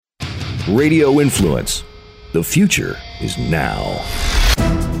Radio Influence. The future is now.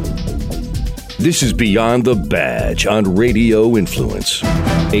 This is Beyond the Badge on Radio Influence.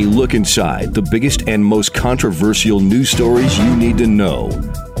 A look inside the biggest and most controversial news stories you need to know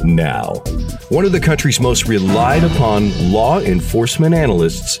now. One of the country's most relied upon law enforcement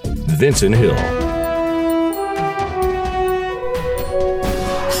analysts, Vincent Hill.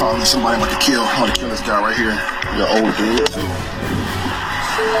 Finally, somebody want to kill this guy right here. The old dude.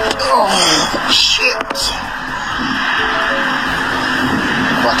 Oh, shit.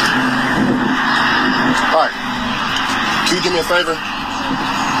 Fuck it. Alright. Can you do me a favor?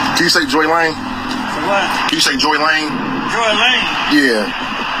 Can you say Joy Lane? For what? Can you say Joy Lane? Joy Lane? Yeah.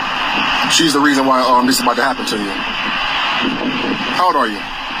 She's the reason why this is about to happen to you. How old are you?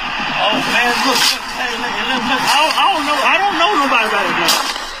 Oh man, look, hey, look, I don't know nobody about it, man.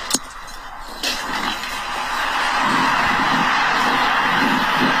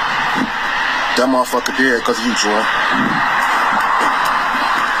 That motherfucker dead because of you, Joy.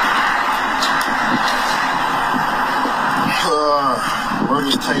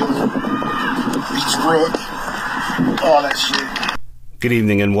 Murders Taylor, Beachbrook, all that shit. Good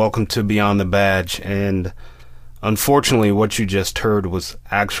evening and welcome to Beyond the Badge. And unfortunately, what you just heard was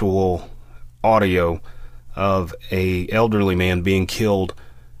actual audio of a elderly man being killed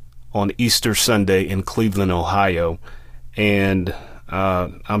on Easter Sunday in Cleveland, Ohio. And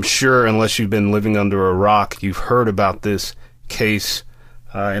I'm sure, unless you've been living under a rock, you've heard about this case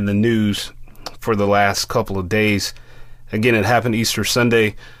in the news for the last couple of days. Again, it happened Easter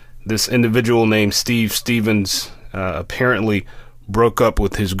Sunday. This individual named Steve Stevens apparently broke up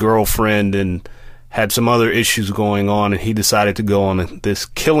with his girlfriend and had some other issues going on, and he decided to go on this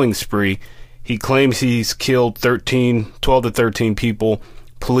killing spree. He claims he's killed 12 to 13 people.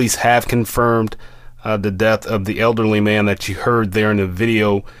 Police have confirmed the death of the elderly man that you heard there in the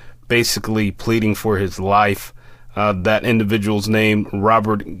video, basically pleading for his life. That individual's name,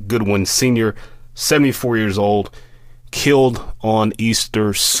 Robert Goodwin Sr., 74 years old, killed on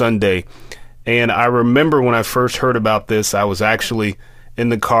Easter Sunday. And I remember when I first heard about this, I was actually in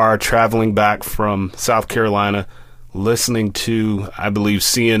the car traveling back from South Carolina, listening to, I believe,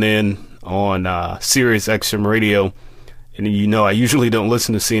 CNN on Sirius XM radio. And you know, I usually don't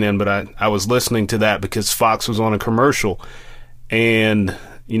listen to CNN, but I was listening to that because Fox was on a commercial. And,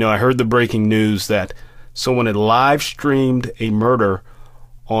 you know, I heard the breaking news that someone had live streamed a murder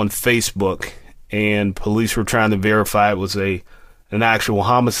on Facebook, and police were trying to verify it was an actual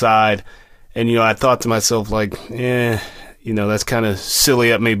homicide. And, you know, I thought to myself, like, you know, that's kind of silly.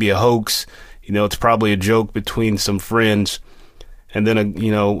 That may be a hoax. You know, it's probably a joke between some friends. And then,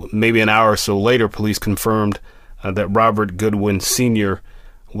 you know, maybe an hour or so later, police confirmed that Robert Goodwin Sr.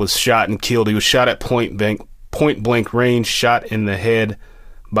 was shot and killed. He was shot at point blank range, shot in the head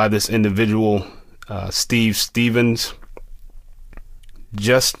by this individual, Steve Stevens,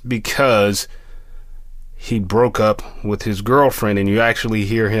 just because he broke up with his girlfriend. And you actually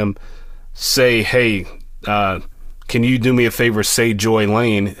hear him say, hey, can you do me a favor, say Joy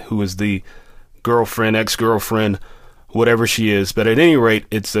Lane, who is the girlfriend, ex-girlfriend, whatever she is. But at any rate,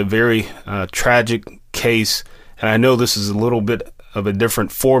 it's a very tragic case. And I know this is a little bit of a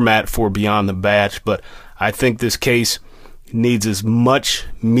different format for Beyond the Badge, but I think this case needs as much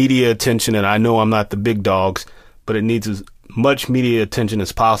media attention, and I know I'm not the big dogs, but it needs as much media attention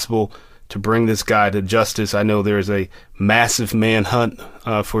as possible to bring this guy to justice. I know there's a massive manhunt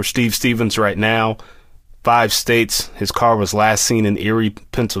for Steve Stevens right now. 5 states. His car was last seen in Erie,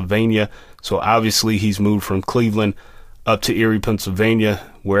 Pennsylvania. So obviously he's moved from Cleveland up to Erie, Pennsylvania,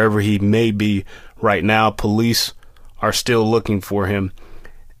 wherever he may be right now. Police are still looking for him.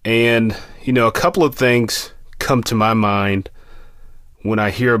 And, you know, a couple of things come to my mind when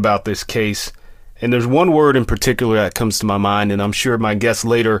I hear about this case. And there's one word in particular that comes to my mind, and I'm sure my guest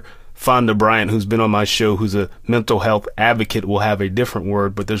later, Fonda Bryant, who's been on my show, who's a mental health advocate, will have a different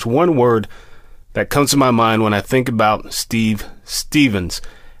word. But there's one word that comes to my mind when I think about Steve Stevens,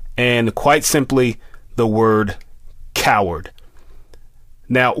 and quite simply the word coward.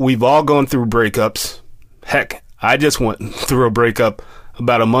 Now, we've all gone through breakups. Heck, I just went through a breakup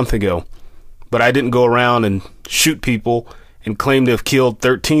about a month ago, but I didn't go around and shoot people and claim to have killed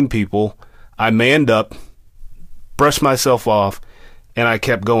 13 people. I manned up, brushed myself off, and I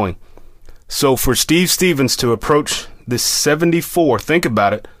kept going. So for Steve Stevens to approach this 74, think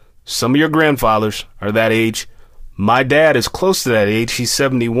about it. Some of your grandfathers are that age. My dad is close to that age. He's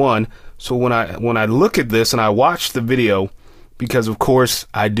 71. So when I look at this and I watch the video, because of course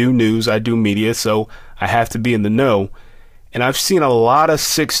I do news, I do media, so I have to be in the know. And I've seen a lot of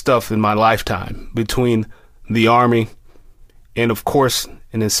sick stuff in my lifetime, between the Army and, of course,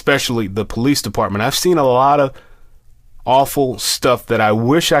 and especially the police department. I've seen a lot of awful stuff that I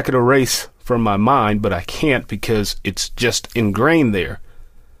wish I could erase from my mind, but I can't because it's just ingrained there.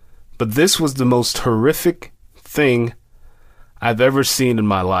 But this was the most horrific thing I've ever seen in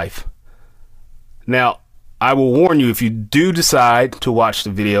my life. Now, I will warn you, if you do decide to watch the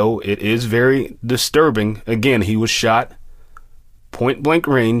video, it is very disturbing. Again, he was shot point blank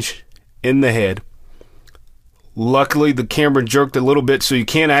range in the head. Luckily, the camera jerked a little bit so you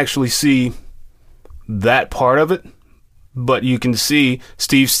can't actually see that part of it. But you can see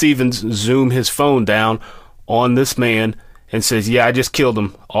Steve Stevens zoom his phone down on this man and says, yeah, I just killed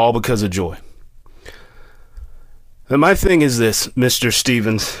him, all because of Joy. And my thing is this, Mr.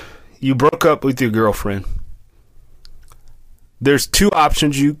 Stevens, you broke up with your girlfriend. There's two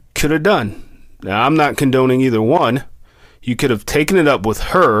options you could have done. Now, I'm not condoning either one. You could have taken it up with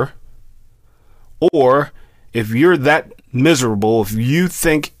her, or if you're that miserable, if you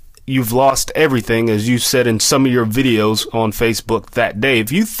think you've lost everything, as you said in some of your videos on Facebook that day,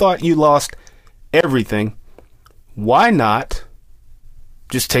 if you thought you lost everything, why not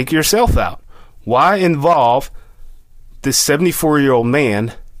just take yourself out? Why involve this 74-year-old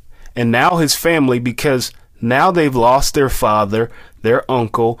man and now his family, because now they've lost their father, their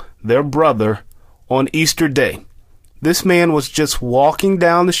uncle, their brother on Easter Day. This man was just walking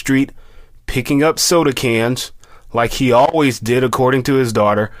down the street, picking up soda cans like he always did, according to his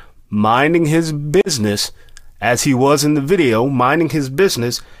daughter, minding his business, as he was in the video, minding his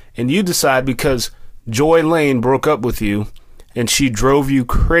business, and you decide because Joy Lane broke up with you and she drove you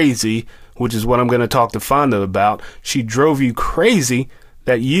crazy, which is what I'm going to talk to Fonda about, she drove you crazy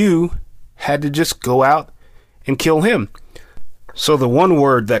that you had to just go out and kill him. So the one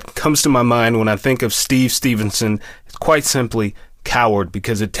word that comes to my mind when I think of Steve Stevenson is quite simply coward,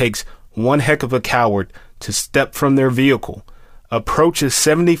 because it takes one heck of a coward to step from their vehicle, approach a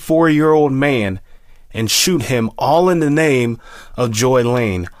 74-year-old man, and shoot him, all in the name of Joy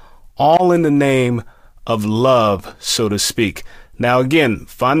Lane, all in the name of love, so to speak. Now again,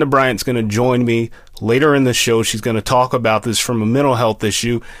 Fonda Bryant's going to join me later in the show. She's going to talk about this from a mental health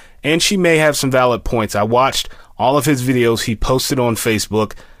issue, and she may have some valid points. I watched all of his videos he posted on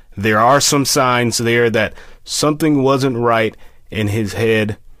Facebook. There are some signs there that something wasn't right in his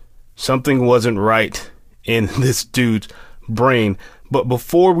head. Something wasn't right in this dude's brain. But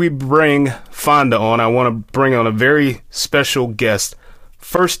before we bring Fonda on, I want to bring on a very special guest.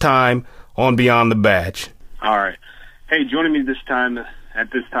 First time on Beyond the Badge. All right. Hey, joining me at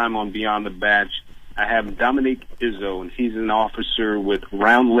this time on Beyond the Badge, I have Dominique Izzo, and he's an officer with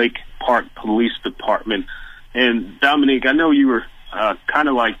Round Lake Park Police Department. And Dominique, I know you were kind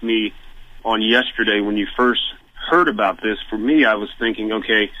of like me on yesterday when you first heard about this. For me, I was thinking,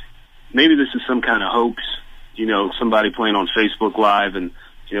 okay, maybe this is some kind of hoax, somebody playing on Facebook Live, and,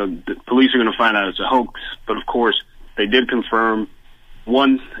 the police are going to find out it's a hoax. But, of course, they did confirm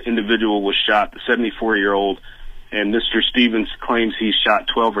one individual was shot, the 74-year-old, and Mr. Stevens claims he shot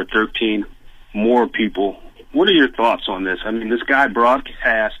 12 or 13 more people. What are your thoughts on this? I mean, this guy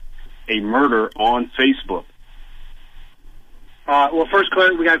broadcast a murder on Facebook. Well, first,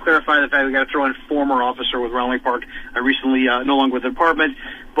 we got to clarify the fact we got to throw in former officer with Round Lake Park, recently no longer with the department.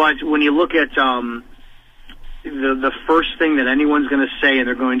 But when you look at the first thing that anyone's going to say and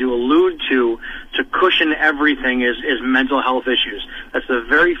they're going to allude to cushion everything is mental health issues. That's the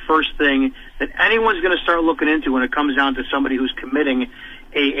very first thing that anyone's going to start looking into when it comes down to somebody who's committing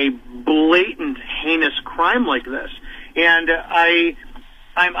a blatant, heinous crime like this. And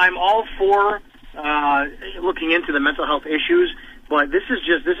I'm all for looking into the mental health issues, but this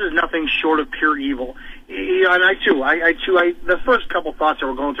is nothing short of pure evil. And the first couple thoughts that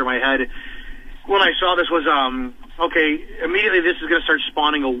were going through my head when I saw this was, okay, immediately this is going to start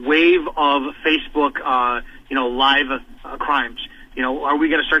spawning a wave of Facebook, live crimes. Are we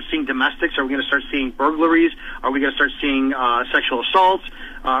going to start seeing domestics? Are we going to start seeing burglaries? Are we going to start seeing sexual assaults?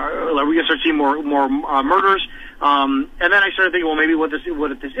 Are we going to start seeing more murders? And then I started thinking, well, maybe what if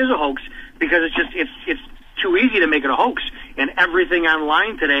this is a hoax, because it's too easy to make it a hoax, and everything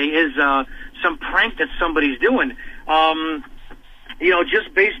online today is some prank that somebody's doing.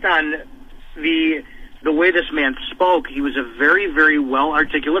 Just based on the way this man spoke, he was a very, very well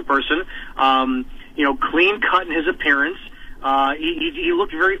articulate person. Clean cut in his appearance. He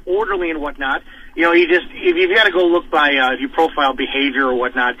looked very orderly and whatnot. If you've got to go look by if you profile behavior or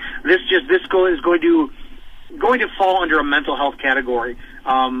whatnot, this is going to fall under a mental health category.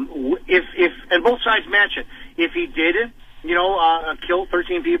 If and both sides match it. If he did killed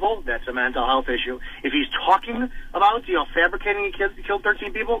 13 people, that's a mental health issue. If he's talking about, fabricating he killed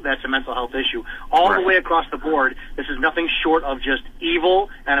 13 people, that's a mental health issue. All the way across the board, this is nothing short of just evil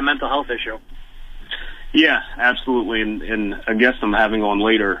and a mental health issue. Yeah, absolutely. And a guest I'm having on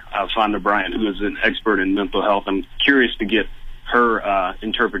later, Fonda Bryant, who is an expert in mental health. I'm curious to get her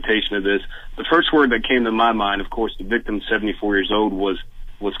interpretation of this. The first word that came to my mind, of course, the victim, 74 years old, was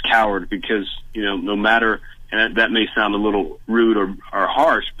coward, because, no matter, and that may sound a little rude or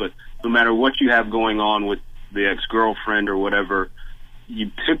harsh, but no matter what you have going on with the ex-girlfriend or whatever,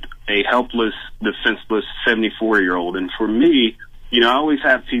 you picked a helpless, defenseless 74-year-old. And for me, I always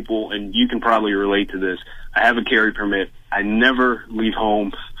have people, and you can probably relate to this, I have a carry permit. I never leave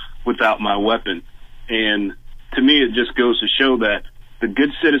home without my weapon. And to me, it just goes to show that the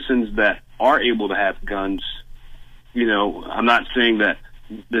good citizens that are able to have guns, I'm not saying that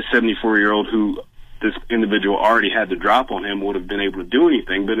the 74-year-old who this individual already had the drop on him would have been able to do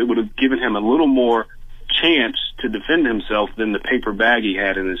anything, but it would have given him a little more chance to defend himself than the paper bag he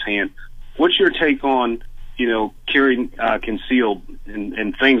had in his hand. What's your take on, carrying concealed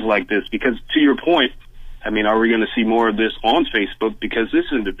and things like this? Because to your point, are we going to see more of this on Facebook because this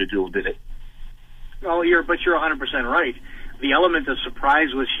individual did it? Oh, you're 100% right. The element of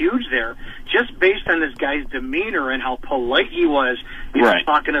surprise was huge there, just based on this guy's demeanor and how polite he was.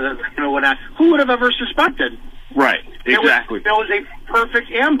 Talking to the, whatnot. Who would have ever suspected? Right, exactly. That was a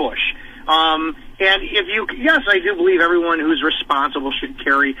perfect ambush. And yes, I do believe everyone who's responsible should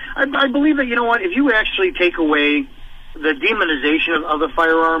carry. I believe that, if you actually take away the demonization of the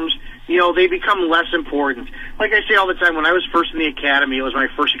firearms, they become less important. Like I say all the time, when I was first in the academy, it was my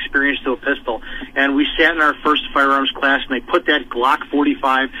first experience to a pistol, and we sat in our first firearms class, and they put that Glock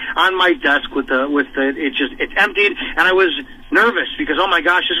 45 on my desk it's emptied, and I was nervous because, oh my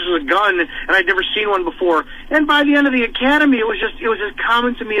gosh, this is a gun, and I'd never seen one before. And by the end of the academy, it was as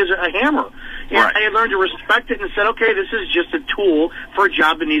common to me as a hammer. And I had learned to respect it and said, okay, this is just a tool for a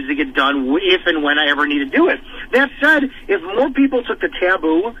job that needs to get done if and when I ever need to do it. That said, if more people took the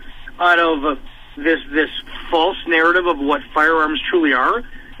taboo out of this false narrative of what firearms truly are,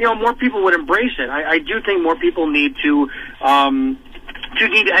 more people would embrace it. I do think more people need to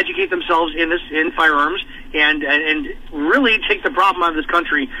educate themselves in firearms and really take the problem out of this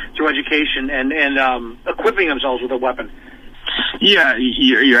country through education and equipping themselves with a weapon. Yeah,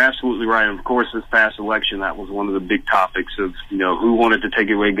 you're absolutely right. And of course, this past election, that was one of the big topics of, who wanted to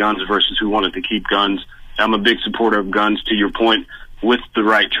take away guns versus who wanted to keep guns. I'm a big supporter of guns, to your point, with the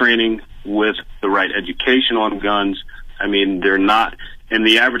right training, with the right education on guns. They're not, and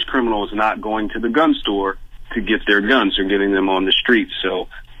the average criminal is not going to the gun store to get their guns. They're getting them on the street. So,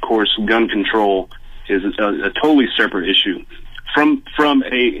 of course, gun control is a totally separate issue. From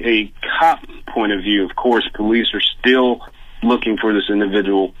a cop point of view, of course, police are still looking for this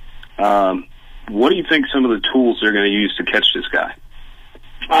individual. What do you think some of the tools they're going to use to catch this guy?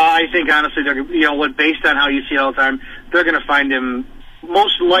 I think, honestly, based on how you see it all the time, they're going to find him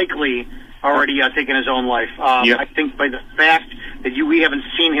most likely already taking his own life. I think by the fact that we haven't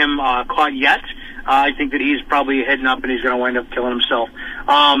seen him caught yet, I think that he's probably heading up and he's going to wind up killing himself.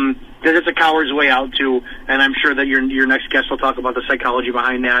 Because it's a coward's way out, too, and I'm sure that your next guest will talk about the psychology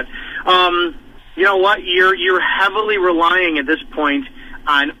behind that. You know what? You're heavily relying at this point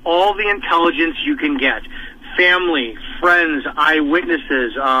on all the intelligence you can get. Family, friends,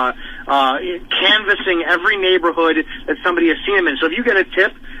 eyewitnesses, canvassing every neighborhood that somebody has seen him in. So if you get a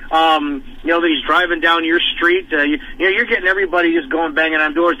tip, that he's driving down your street, you're getting everybody just going banging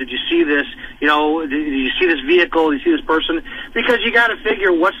on doors. Did you see this? Did you see this vehicle? Did you see this person? Because you got to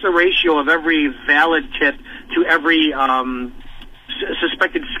figure what's the ratio of every valid tip to every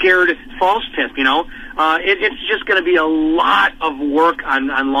suspected scared false tip. It's just going to be a lot of work on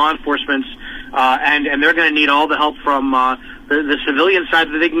law enforcement's. And they're going to need all the help from the civilian side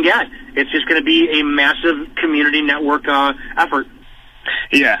that they can get. It's just going to be a massive community network effort.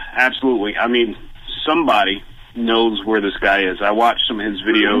 Yeah, absolutely. Somebody knows where this guy is. I watched some of his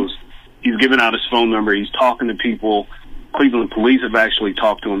videos. He's given out his phone number. He's talking to people. Cleveland police have actually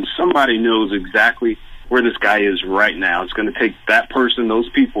talked to him. Somebody knows exactly where this guy is right now. It's going to take that person, those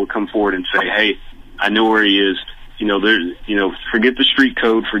people, to come forward and say, hey, I know where he is. Forget the street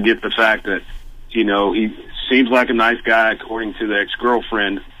code, forget the fact that, he seems like a nice guy according to the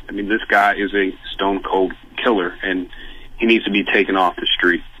ex-girlfriend. This guy is a stone-cold killer, and he needs to be taken off the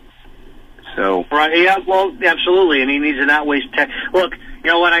street. So right, yeah, well, absolutely, and he needs to not waste time. Look, you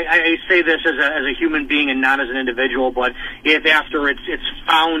know what? I say this as a human being and not as an individual. But if after it's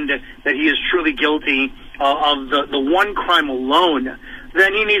found that he is truly guilty of the one crime alone,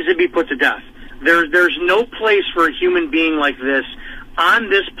 then he needs to be put to death. There's no place for a human being like this on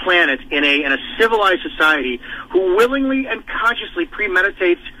this planet in a civilized society who willingly and consciously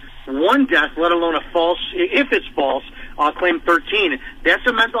premeditates one death, let alone a false, if it's false, claim 13. That's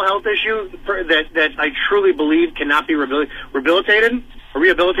a mental health issue that I truly believe cannot be rehabilitated,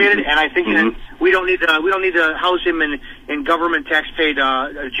 and I think that we don't need to house him in government tax-paid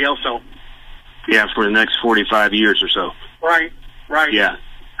jail cell. Yeah, for the next 45 years or so. Right. Yeah,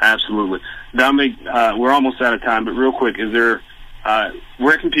 absolutely. Dominic, we're almost out of time, but real quick, is there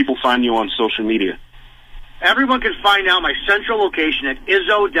where can people find you on social media? Everyone can find out my central location at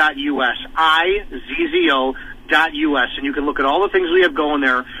izzo.us, izzo.us, and you can look at all the things we have going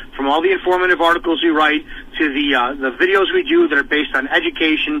there, from all the informative articles we write to the videos we do that are based on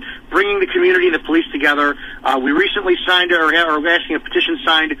education, bringing the community and the police together. We recently signed, or asking a petition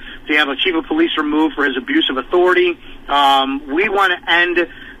signed, to have a chief of police removed for his abuse of authority. We want to end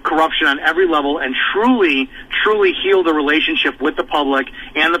corruption on every level and truly heal the relationship with the public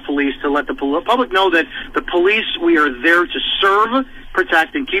and the police, to let the public know that the police, we are there to serve,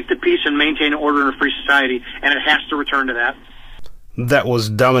 protect, and keep the peace and maintain order in a free society, and it has to return to that. That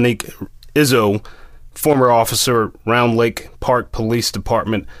was Dominic Izzo, former officer, Round Lake Park Police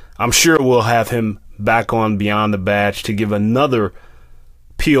Department. I'm sure we'll have him back on Beyond the Badge to give another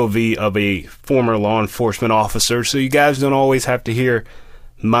POV of a former law enforcement officer, so you guys don't always have to hear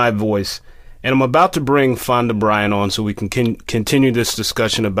my voice. And I'm about to bring Fonda Bryant on so we can continue this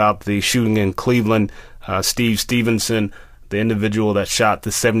discussion about the shooting in Cleveland. Steve Stevenson, the individual that shot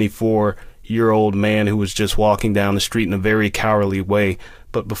the 74-year-old man who was just walking down the street in a very cowardly way.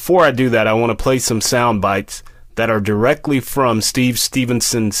 But before I do that, I want to play some sound bites that are directly from Steve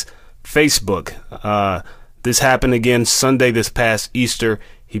Stevenson's Facebook. This happened again Sunday, this past Easter.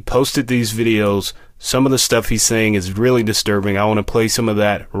 He posted these videos. Some of the stuff he's saying is really disturbing. I want to play some of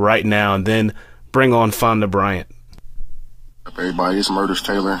that right now and then bring on Fonda Bryant. Everybody, it's Murders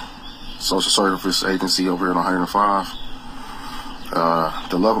Taylor, social service agency over here on 105.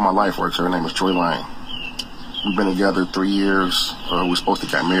 The love of my life works. Her name is Joy Lane. We've been together 3 years. We were supposed to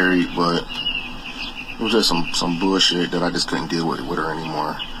get married, but it was just some bullshit that I just couldn't deal with her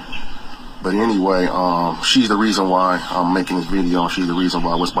anymore. But anyway, she's the reason why I'm making this video, and she's the reason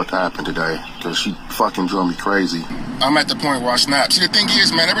why what's about to happen today, because she fucking drove me crazy. I'm at the point where I snap. See, the thing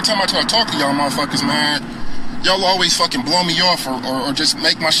is, man, every time I try to talk to y'all motherfuckers, man, y'all always fucking blow me off or just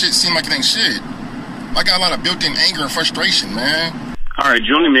make my shit seem like it ain't shit. I got a lot of built-in anger and frustration, man. All right,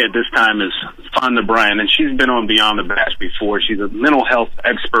 joining me at this time is Fonda Bryant, and she's been on Beyond the Badge before. She's a mental health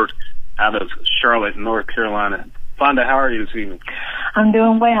expert out of Charlotte, North Carolina. Fonda, how are you this evening? I'm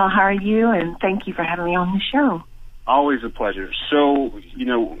doing well. How are you? And thank you for having me on the show. Always a pleasure. So,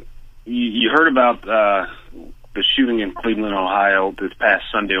 you heard about the shooting in Cleveland, Ohio this past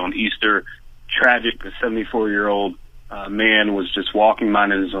Sunday on Easter. Tragic. A 74-year-old man was just walking,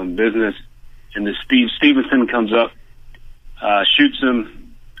 minding his own business, and this Steve Stevenson comes up, shoots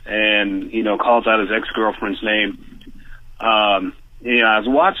him, and, calls out his ex-girlfriend's name. I was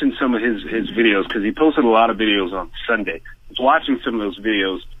watching some of his videos because he posted a lot of videos on Sunday. I was watching some of those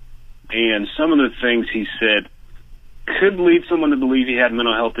videos, and some of the things he said could lead someone to believe he had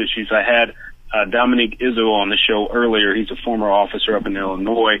mental health issues. I had Dominic Izzo on the show earlier. He's a former officer up in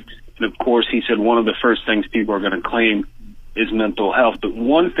Illinois, and of course he said one of the first things people are going to claim is mental health. But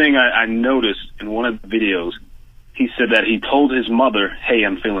one thing I noticed in one of the videos, he said that he told his mother, hey,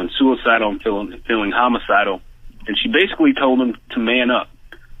 I'm feeling suicidal, I'm feeling homicidal. And she basically told him to man up.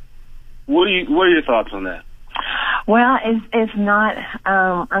 What are your thoughts on that? Well, it's not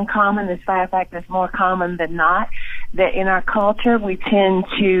uncommon. As a matter of fact, it's more common than not that in our culture we tend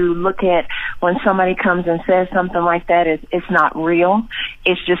to look at when somebody comes and says something like that, it's not real.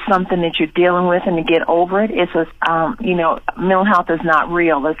 It's just something that you're dealing with, and to get over it. It's mental health is not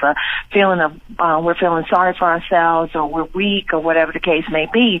real. It's a feeling of we're feeling sorry for ourselves, or we're weak, or whatever the case may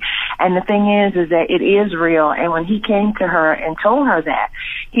be. And the thing is that it is real. And when he came to her and told her that,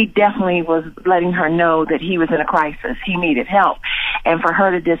 he definitely was letting her know that he was in a crisis. He needed help. And for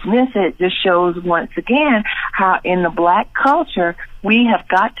her to dismiss it just shows once again how in the black culture we have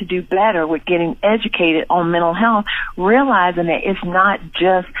got to do better with getting educated on mental health, realizing that it's not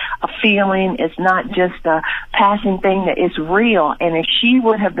just a feeling, it's not just a passing thing, that it's real. And if she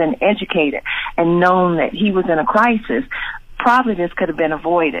would have been educated and known that he was in a crisis, probably this could have been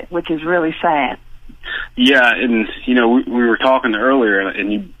avoided, which is really sad. Yeah, and, we were talking earlier,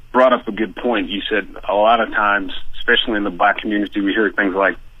 and you brought up a good point. You said a lot of times, especially in the black community, we hear things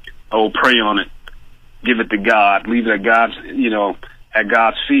like, oh, pray on it, give it to God, leave it at God's, at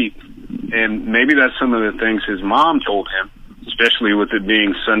God's feet. And maybe that's some of the things his mom told him, especially with it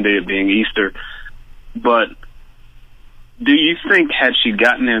being Sunday, it being Easter. But do you think had she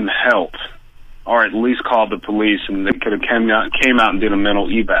gotten him help, or at least called the police, and they could have came out and did a mental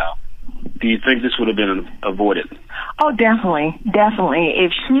eval, do you think this would have been avoided? Oh, definitely, definitely.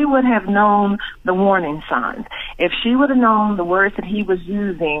 If she would have known the warning signs, if she would have known the words that he was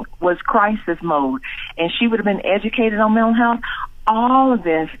using was crisis mode, and she would have been educated on mental health, all of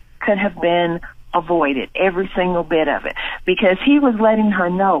this could have been avoided, every single bit of it, because he was letting her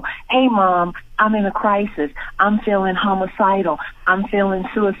know, hey, Mom, I'm in a crisis. I'm feeling homicidal. I'm feeling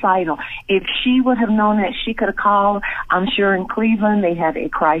suicidal. If she would have known that, she could have called. I'm sure in Cleveland they have a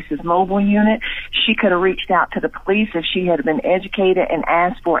crisis mobile unit. She could have reached out to the police if she had been educated and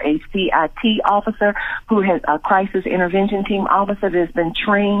asked for a CIT officer who has a crisis intervention team officer that has been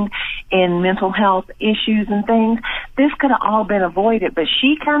trained in mental health issues and things. This could have all been avoided, but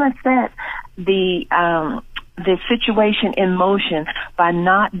she kind of set the situation in motion by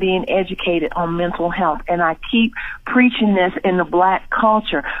not being educated on mental health. And I keep preaching this in the Black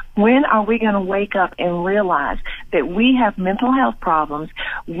culture. When are we going to wake up and realize that we have mental health problems,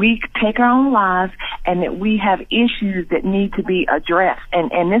 we take our own lives, and that we have issues that need to be addressed?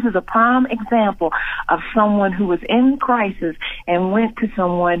 And this is a prime example of someone who was in crisis and went to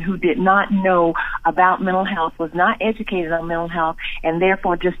someone who did not know about mental health, was not educated on mental health, and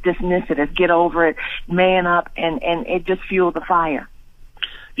therefore just dismissed it as get over it, man up, and it just fueled the fire.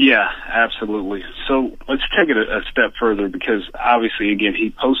 Yeah, absolutely. So let's take it a step further, because obviously, again,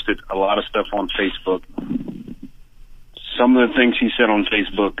 he posted a lot of stuff on Facebook. Some of the things he said on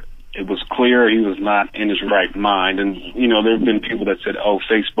Facebook, it was clear he was not in his right mind. And, you know, there have been people that said, oh,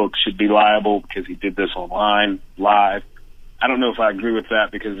 Facebook should be liable because he did this online, live. I don't know if I agree with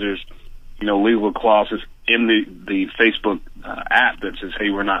that, because there's, you know, legal clauses in the Facebook app that says, hey,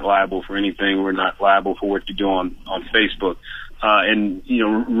 we're not liable for anything. We're not liable for what you do on Facebook. And, you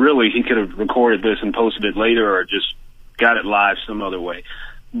know, really he could have recorded this and posted it later, or just got it live some other way.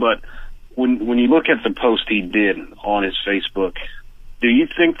 But when you look at the post he did on his Facebook, do you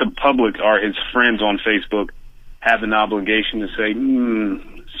think the public or his friends on Facebook have an obligation to say,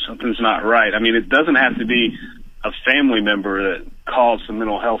 something's not right? I mean, it doesn't have to be a family member that calls the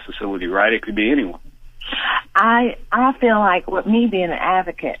mental health facility, right? It could be anyone. I feel like, with me being an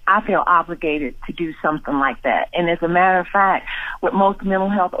advocate, I feel obligated to do something like that. And as a matter of fact, with most mental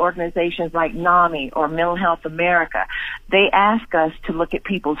health organizations like NAMI or Mental Health America, they ask us to look at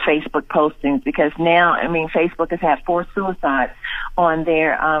people's Facebook postings, because now, I mean, Facebook has had 4 suicides on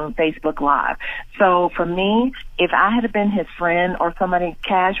their Facebook Live. So for me, if I had been his friend or somebody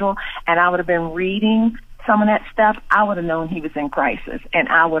casual and I would have been reading some of that stuff, I would have known he was in crisis, and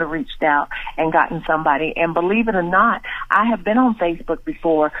I would have reached out and gotten somebody. And believe it or not, I have been on Facebook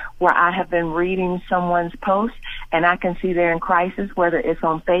before where I have been reading someone's post and I can see they're in crisis, whether it's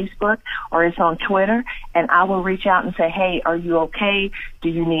on Facebook or it's on Twitter, and I will reach out and say, hey, are you okay? Do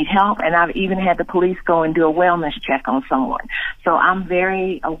you need help? And I've even had the police go and do a wellness check on someone. So I'm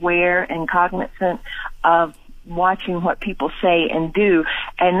very aware and cognizant of watching what people say and do,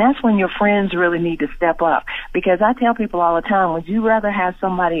 and that's when your friends really need to step up. Because I tell people all the time, would you rather have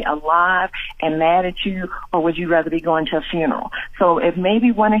somebody alive and mad at you, or would you rather be going to a funeral? So if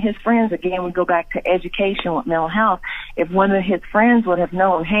maybe one of his friends, again, we go back to education with mental health, if one of his friends would have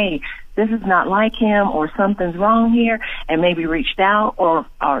known, hey, this is not like him, or something's wrong here, and maybe reached out or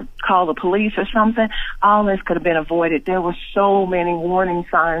called the police or something, all this could have been avoided. There were so many warning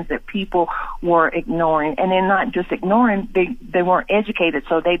signs that people were ignoring, and then not just ignoring, they weren't educated,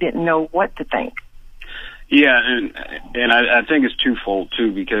 so they didn't know what to think. Yeah, and I think it's twofold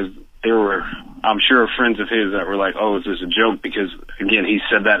too, because there were, I'm sure, friends of his that were like, oh, is this a joke? Because, again, he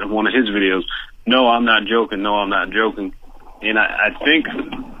said that in one of his videos. No, I'm not joking. No, I'm not joking. And I think,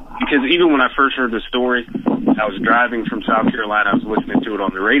 because even when I first heard the story, I was driving from South Carolina. I was listening to it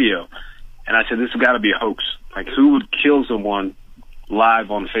on the radio, and I said, this has got to be a hoax. Like, who would kill someone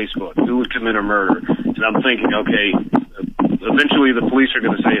live on Facebook? Who would commit a murder? And I'm thinking, okay, eventually the police are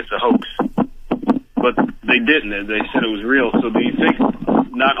going to say it's a hoax. But they didn't. They said it was real. So do you think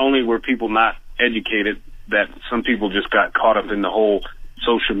not only were people not educated, that some people just got caught up in the whole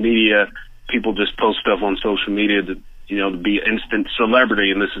social media, people just post stuff on social media that, you know, to be instant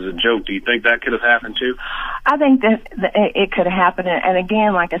celebrity, and this is a joke. Do you think that could have happened too? I think that it could have happened. And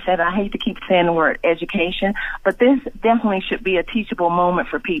again, like I said, I hate to keep saying the word education, but this definitely should be a teachable moment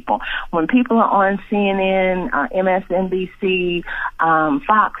for people. When people are on CNN, MSNBC,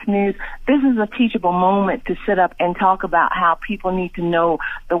 Fox News, this is a teachable moment to sit up and talk about how people need to know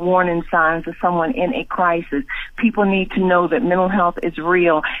the warning signs of someone in a crisis. People need to know that mental health is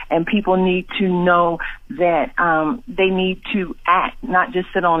real, and people need to know that they need to act, not just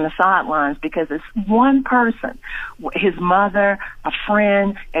sit on the sidelines, because it's one person, his mother, a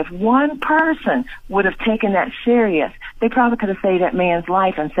friend. If one person would have taken that serious, they probably could have saved that man's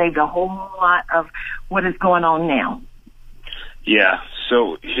life and saved a whole lot of what is going on now. Yeah,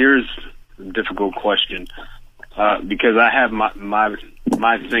 so here's a difficult question, because I have my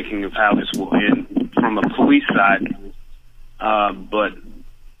thinking of how this will end from a police side, but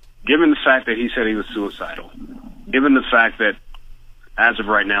given the fact that he said he was suicidal, given the fact that as of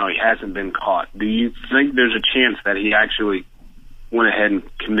right now he hasn't been caught, do you think there's a chance that he actually went ahead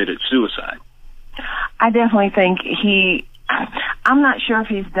and committed suicide? I definitely think I'm not sure if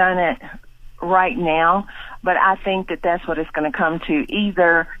he's done it right now, but I think that that's what it's going to come to.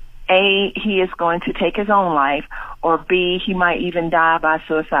 Either A, he is going to take his own life, or B, he might even die by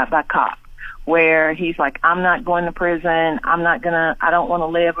suicide by cop, where he's like, I'm not going to prison. I don't want to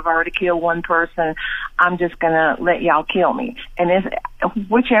live. I've already killed one person. I'm just going to let y'all kill me. And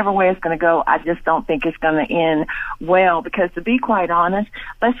whichever way it's going to go, I just don't think it's going to end well, because to be quite honest,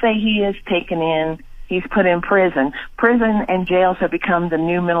 let's say he is taken in, he's put in prison. Prison and jails have become the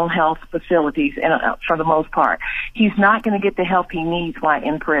new mental health facilities for the most part. He's not going to get the help he needs while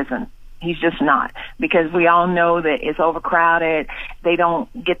in prison. He's just not, because we all know that it's overcrowded. They don't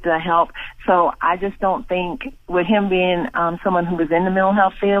get the help. So I just don't think, with him being someone who was in the mental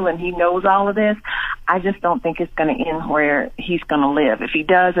health field and he knows all of this, I just don't think it's going to end where he's going to live. If he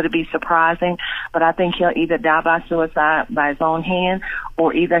does, it'll be surprising, but I think he'll either die by suicide by his own hand,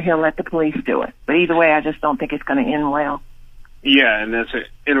 or either he'll let the police do it. But either way, I just don't think it's going to end well. Yeah, and that's an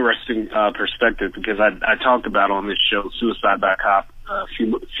interesting perspective, because I talked about on this show Suicide by Cop a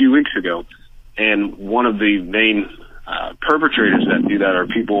few weeks ago, and one of the main perpetrators that do that are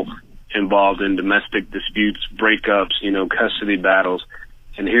people involved in domestic disputes, breakups, custody battles.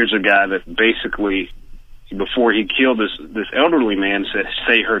 And here's a guy that basically, before he killed this elderly man, said,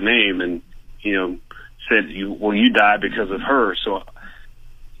 say her name, and said, you died because of her. So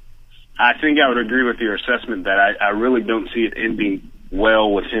I think I would agree with your assessment that I really don't see it ending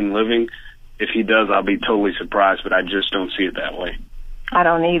well with him living. If he does, I'll be totally surprised, but I just don't see it that way. I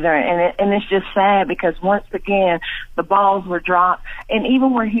don't either. And it's just sad, because once again, the balls were dropped. And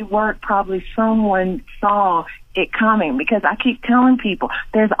even where he worked, probably someone saw it coming, because I keep telling people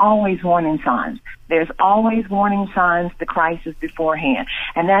there's always warning signs. There's always warning signs to crisis beforehand.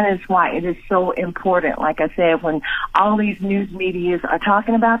 And that is why it is so important, like I said, when all these news medias are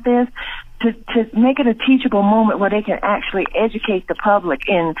talking about this, to make it a teachable moment where they can actually educate the public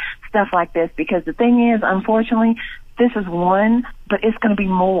in stuff like this. Because the thing is, unfortunately, this is one, but it's going to be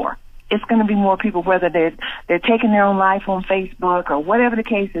more. It's going to be more people, whether they're taking their own life on Facebook or whatever the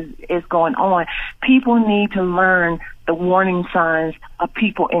case is going on. People need to learn the warning signs of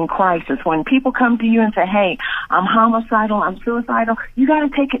people in crisis. When people come to you and say, hey, I'm homicidal, I'm suicidal, you got to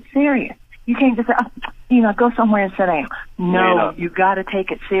take it serious. You can't just say, go somewhere and sit down. No, you got to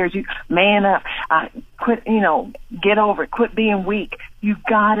take it serious. You man up, quit, get over it. Quit being weak. You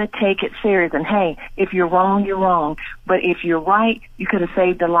got to take it serious. And hey, if you're wrong, you're wrong. But if you're right, you could have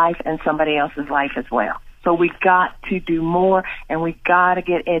saved a life and somebody else's life as well. So we got to do more, and we got to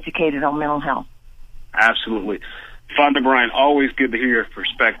get educated on mental health. Absolutely. Fonda Bryant, always good to hear your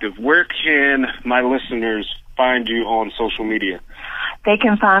perspective. Where can my listeners find you on social media? They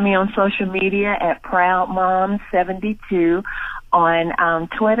can find me on social media at ProudMom72 on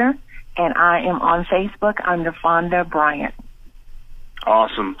Twitter, and I am on Facebook under Fonda Bryant.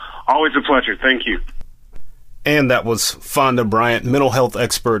 Awesome. Always a pleasure. Thank you. And that was Fonda Bryant, mental health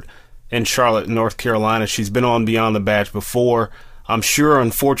expert in Charlotte, North Carolina. She's been on Beyond the Badge before. I'm sure,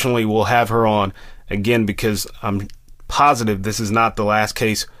 unfortunately, we'll have her on again, because I'm positive this is not the last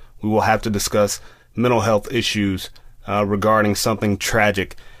case we will have to discuss mental health issues regarding something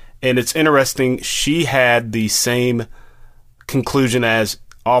tragic. And it's interesting, she had the same conclusion as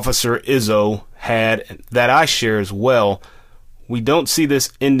Officer Izzo had, that I share as well. We don't see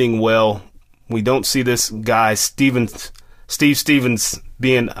this ending well. We don't see this guy, Steve Stevens,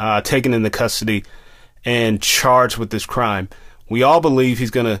 being taken into custody and charged with this crime. We all believe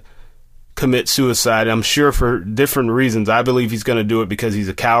he's going to commit suicide. I'm sure for different reasons. I believe he's going to do it because he's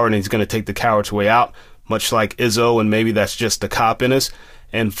a coward and he's going to take the coward's way out, much like Izzo, and maybe that's just the cop in us.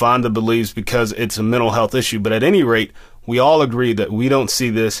 And Fonda believes because it's a mental health issue. But at any rate, we all agree that we don't see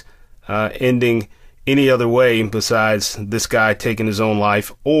this ending any other way besides this guy taking his own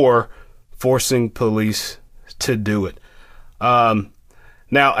life or forcing police to do it.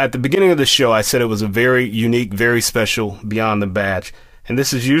 Now, at the beginning of the show, I said it was a very unique, very special Beyond the Badge. And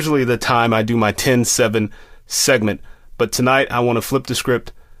this is usually the time I do my 10-7 segment. But tonight, I want to flip the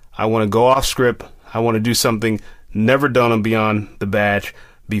script. I want to go off script. I want to do something never done on Beyond the Badge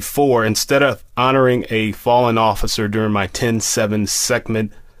before. Instead of honoring a fallen officer during my 10-7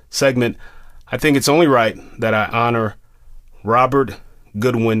 segment, I think it's only right that I honor Robert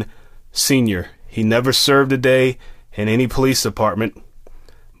Goodwin Sr. He never served a day in any police department,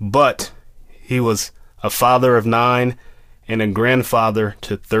 but he was a father of 9 and a grandfather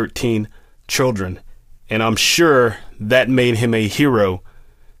to 13 children. And I'm sure that made him a hero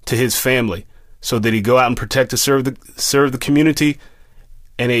to his family. So did he go out and protect and serve the community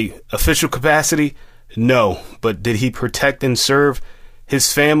in a official capacity? No. But did he protect and serve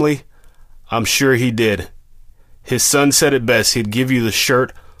his family? I'm sure he did. His son said it best. He'd give you the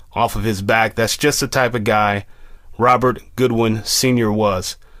shirt off of his back. That's just the type of guy Robert Goodwin Sr.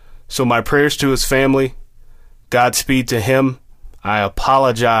 was. So my prayers to his family. Godspeed to him. I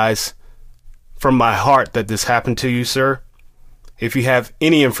apologize from my heart that this happened to you, sir. If you have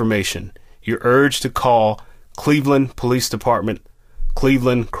any information, you're urged to call Cleveland Police Department,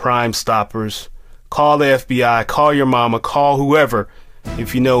 Cleveland Crime Stoppers. Call the FBI, call your mama, call whoever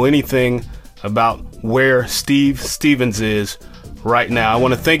if you know anything about where Steve Stevens is right now. I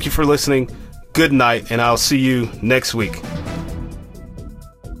want to thank you for listening. Good night, and I'll see you next week.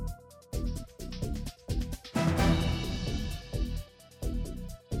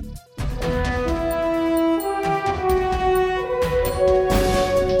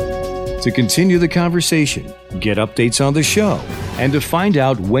 To continue the conversation, get updates on the show, and to find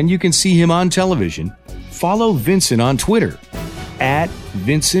out when you can see him on television, follow Vincent on Twitter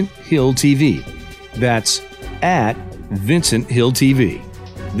 @VincentHillTV. That's @VincentHillTV.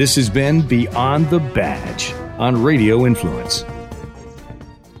 This has been Beyond the Badge on Radio Influence.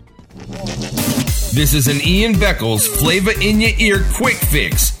 This is an Ian Beckles Flavor in Your Ear Quick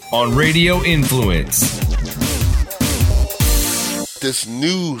Fix on Radio Influence. This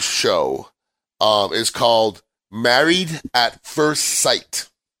new show is called Married at First Sight.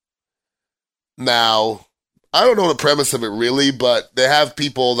 Now, I don't know the premise of it really, but they have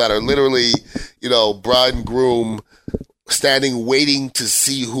people that are literally, bride and groom standing waiting to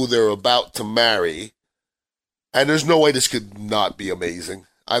see who they're about to marry. And there's no way this could not be amazing.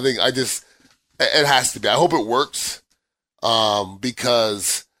 It has to be. I hope it works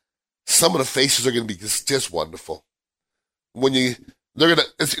because some of the faces are going to be just wonderful. What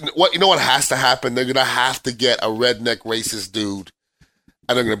has to happen? They're gonna have to get a redneck racist dude,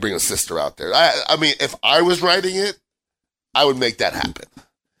 and they're gonna bring a sister out there. I mean, if I was writing it, I would make that happen,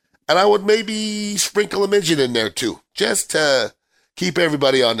 and I would maybe sprinkle a midget in there too, just to keep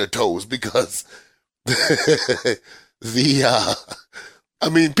everybody on their toes. Because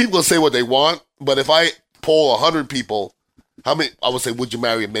people say what they want, but if I poll 100 people, how many? I would say, would you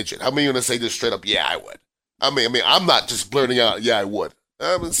marry a midget? How many are gonna say just straight up, yeah, I would? I mean, I'm not just blurting out, yeah, I would.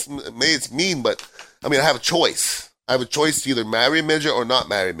 It's mean, but, I have a choice. I have a choice to either marry a midget or not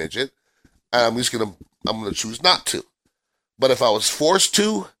marry a midget. And I'm going to choose not to. But if I was forced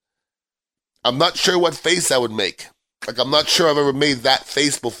to, I'm not sure what face I would make. I'm not sure I've ever made that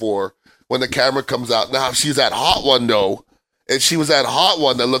face before when the camera comes out. Now, if she's that hot one, though, if she was that hot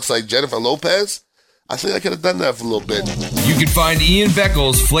one that looks like Jennifer Lopez, I think I could have done that for a little bit. You can find Ian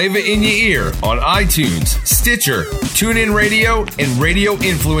Beckles Flavor in Your Ear on iTunes, Stitcher, TuneIn Radio, and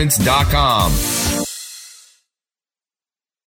RadioInfluence.com.